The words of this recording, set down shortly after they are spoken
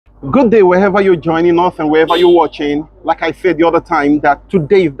Good day wherever you're joining us and wherever you're watching. Like I said the other time, that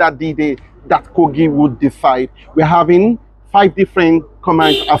today is that D-Day that Kogi would decide. We're having 5 different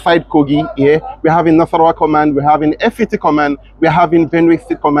commands aside Kogi here. We're having Nasarawa Command, we're having FCT Command, we're having Benue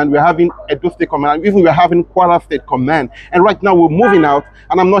State Command, we're having Edo State Command, even we're having Kwara State Command. And right now we're moving out,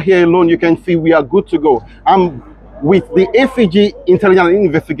 and I'm not here alone. You can see we are good to go. I'm with the ACG Intelligence and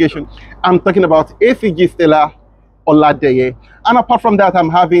Investigation. I'm talking about ACG Stella Oladeye. And apart from that, I'm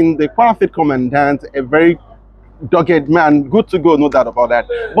having the Kwara State Commandant, a very dogged man, good to go, no doubt about that.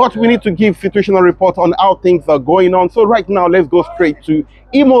 But we need to give situational report on how things are going on. So right now, let's go straight to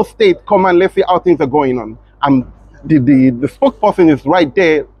Imo State Command. Let's see how things are going on. The spokesperson is right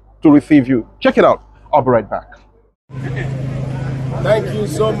there to receive you. Check it out. I'll be right back. Thank you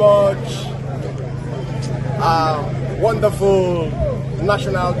so much. Wonderful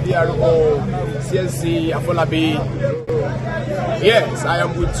National PRO, CSC Afolabi. Yes, I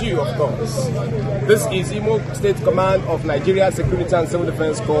am with you, of course. This is Imo State Command of Nigeria Security and Civil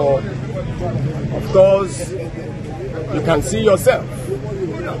Defense Corps. Of course, you can see yourself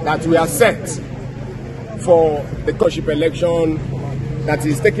that we are set for the governorship election that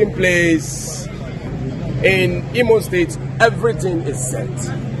is taking place in Imo State. Everything is set.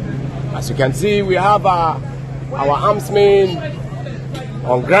 As you can see, we have our armsmen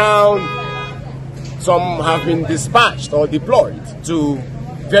on ground. Some have been dispatched or deployed to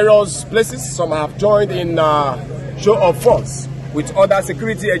various places. Some have joined in show of force with other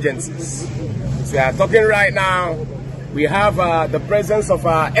security agencies. So we are talking right now. We have the presence of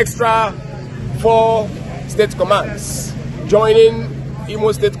extra 4 state commands joining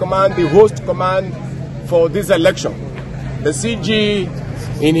Imo State Command, the host command for this election. The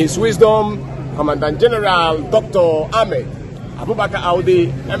CG, in his wisdom, Commandant General Dr. Ahmed Abubakar Audi,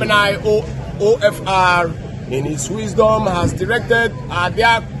 MNI OFR, in his wisdom, has directed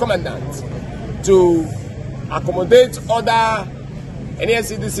their commandant to accommodate other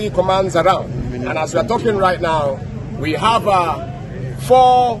NSCDC commands around. And as we are talking right now, we have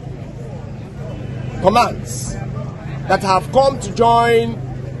 4 commands that have come to join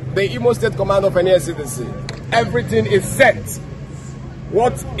the Imo State Command of NSCDC. Everything is set.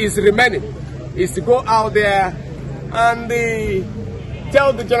 What is remaining is to go out there and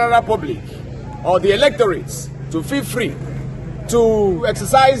tell the general public or the electorates to feel free to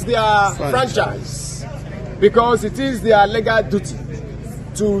exercise their franchise, because it is their legal duty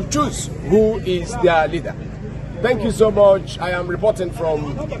to choose who is their leader. Thank you so much. I am reporting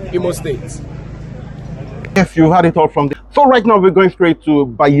from Imo State. Yes, you had it all from there. So right now we're going straight to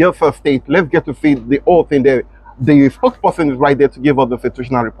Bayelsa State. Let's get to see the whole thing there. The spokesperson is right there to give us the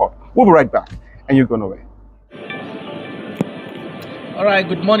situational report. We'll be right back, and you're going away. All right,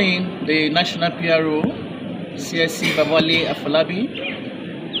 good morning, the National PRO, CSC Babwale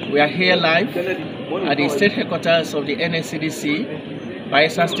Afolabi. We are here live at the state headquarters of the NSCDC,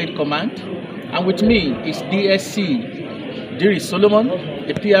 Bayelsa State Command. And with me is DSC Diri Solomon,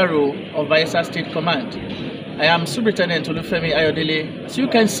 the PRO of Bayelsa State Command. I am Superintendent Olufemi Ayodele. As you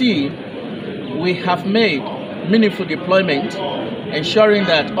can see, we have made meaningful deployment, ensuring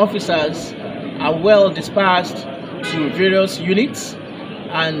that officers are well dispersed to various units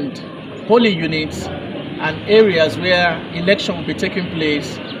and polling units and areas where election will be taking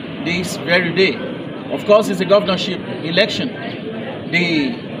place this very day. Of course, it's a governorship election.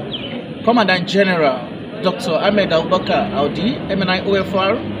 The Commandant General, Dr. Ahmed Abubakar Audi, MNI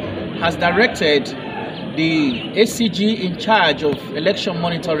OFR, has directed the ACG in charge of election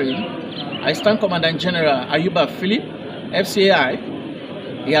monitoring, Assistant Commandant General Ayuba Philip,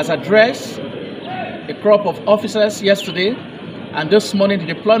 FCAI. He has addressed a crop of officers yesterday, and this morning the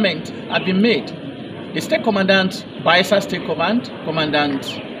deployment had been made. The State Commandant, Bayelsa State Command,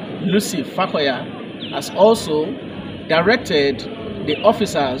 Commandant Lucy Fakoya, has also directed the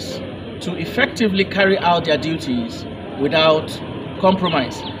officers to effectively carry out their duties without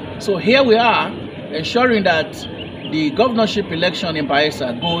compromise. So here we are, ensuring that the governorship election in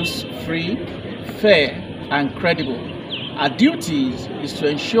Bayelsa goes free, fair, and credible. Our duties is to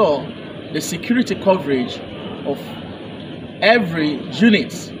ensure the security coverage of every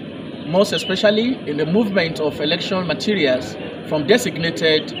unit, most especially in the movement of election materials from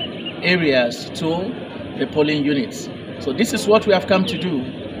designated areas to the polling units. So this is what we have come to do,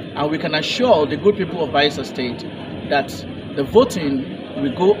 and we can assure the good people of Bayelsa State that the voting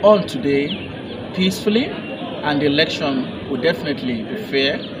will go on today peacefully, and the election will definitely be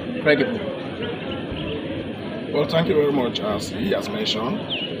fair, credible. Well, thank you very much. As he has mentioned,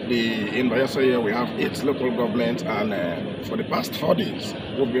 in Bayelsa here we have 8 local governments, and for the past 4 days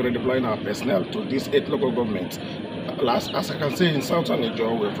we'll be redeploying our personnel to these 8 local governments last, as I can see in Southern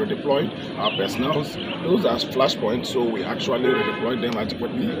Niger, we've redeployed our personnel. Those are flashpoints, so we actually redeployed them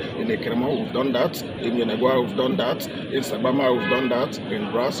adequately. In Ekrema, we've done that. In Yenegua, we've done that. In Sabama, we've done that.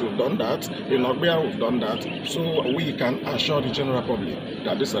 In Brass, we've done that. In Ogbia, we've done that. So we can assure the general public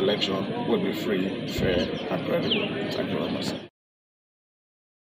that this election will be free, fair, and credible. Thank you very much.